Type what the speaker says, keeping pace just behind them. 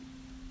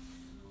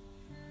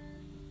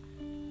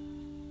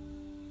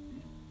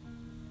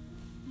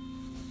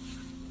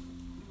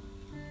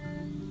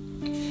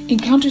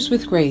Encounters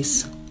with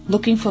Grace,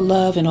 Looking for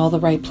Love in All the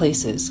Right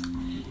Places.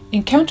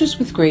 Encounters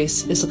with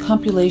Grace is a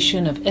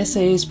compilation of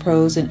essays,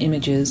 prose, and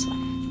images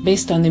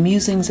based on the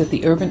musings of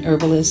the urban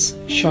herbalist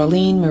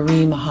Charlene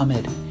Marie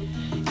Muhammad.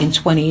 In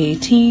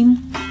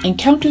 2018,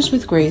 Encounters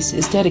with Grace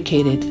is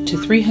dedicated to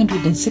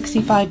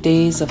 365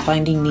 days of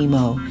Finding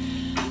Nemo,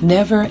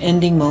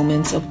 never-ending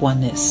moments of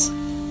oneness.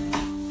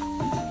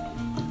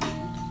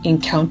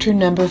 Encounter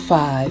number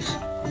 5,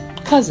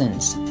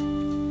 Cousins.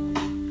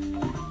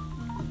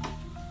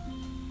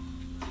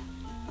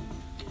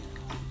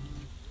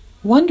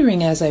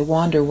 Wondering as I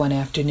wander one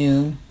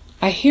afternoon,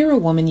 I hear a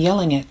woman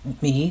yelling at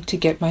me to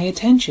get my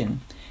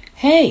attention.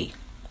 Hey!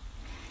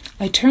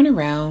 I turn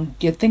around,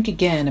 yet think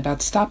again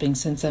about stopping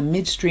since I'm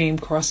midstream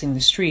crossing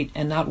the street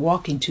and not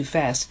walking too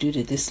fast due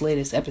to this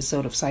latest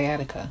episode of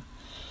sciatica.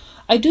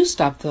 I do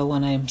stop though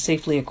when I am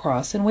safely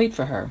across and wait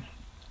for her.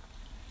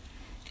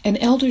 An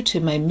elder to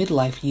my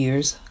midlife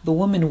years, the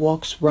woman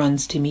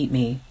runs to meet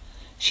me.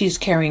 She is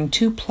carrying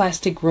 2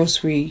 plastic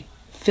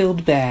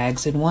grocery-filled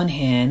bags in one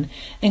hand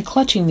and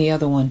clutching the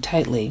other one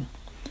tightly.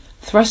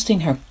 Thrusting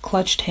her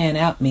clutched hand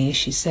at me,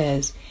 she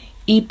says,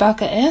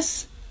 "Ibaka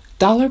S?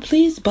 Dollar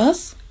please,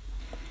 bus?"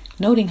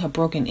 Noting her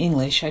broken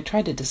English, I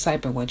try to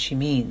decipher what she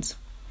means.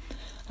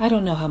 "I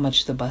don't know how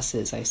much the bus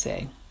is," I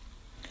say.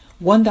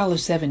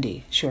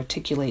 $1.70, she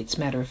articulates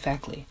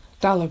matter-of-factly.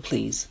 "Dollar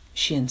please,"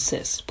 she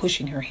insists,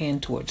 pushing her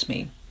hand towards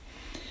me.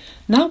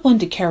 Not one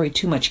to carry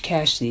too much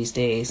cash these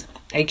days,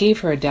 I gave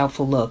her a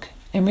doubtful look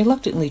and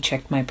reluctantly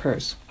checked my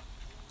purse.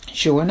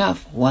 Sure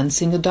enough,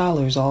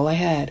 $1 is all I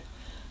had.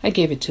 I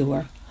gave it to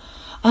her.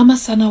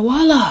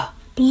 "Amasanawala!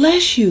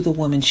 Bless you!" the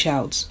woman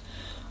shouts.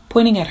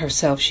 Pointing at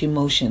herself, she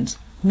motions.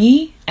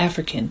 "Me,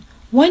 African.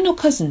 Why no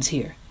cousins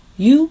here?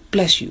 You,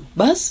 bless you.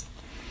 Bus?"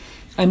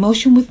 I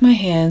motion with my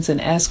hands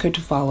and ask her to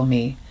follow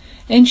me,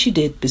 and she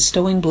did,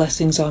 bestowing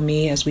blessings on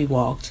me as we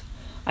walked.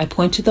 I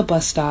point to the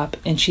bus stop,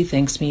 and she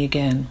thanks me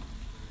again.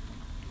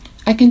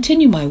 I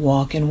continue my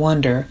walk and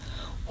wonder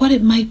what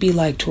it might be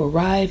like to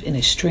arrive in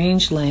a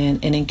strange land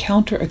and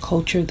encounter a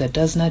culture that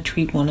does not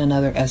treat one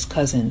another as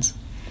cousins.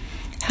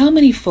 How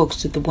many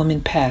folks did the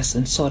woman pass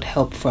and sought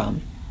help from?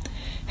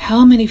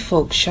 How many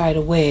folks shied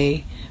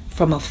away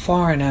from a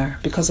foreigner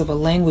because of a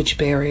language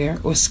barrier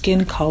or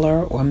skin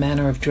color or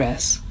manner of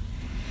dress?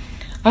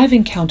 I've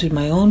encountered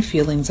my own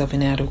feelings of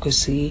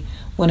inadequacy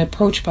when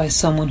approached by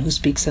someone who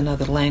speaks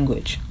another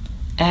language.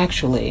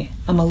 Actually,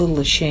 I'm a little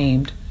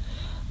ashamed.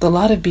 The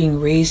lot of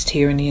being raised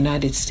here in the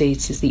United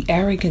States is the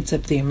arrogance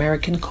of the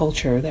American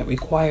culture that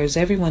requires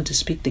everyone to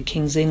speak the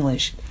King's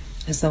English,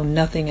 as though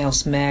nothing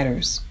else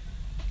matters.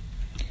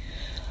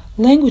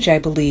 Language, I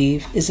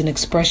believe, is an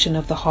expression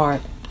of the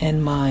heart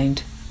and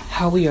mind,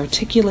 how we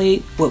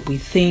articulate what we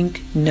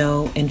think,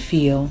 know, and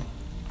feel.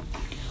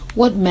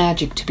 What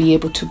magic to be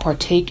able to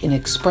partake in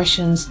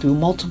expressions through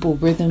multiple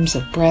rhythms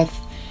of breath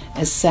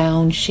as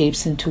sound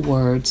shapes into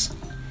words.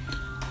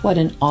 What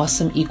an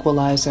awesome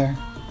equalizer.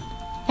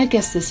 I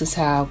guess this is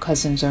how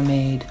cousins are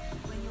made.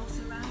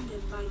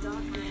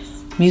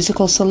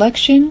 Musical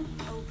selection,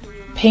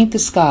 Paint the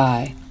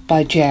Sky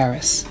by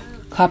Jairus.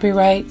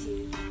 Copyright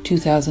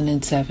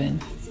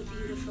 2007.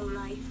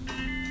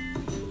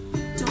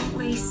 Don't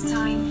waste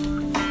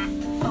time.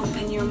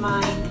 Open your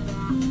mind.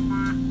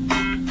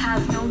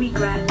 Have no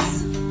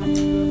regrets.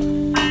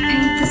 Paint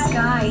the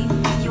sky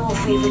your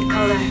favorite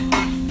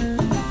color.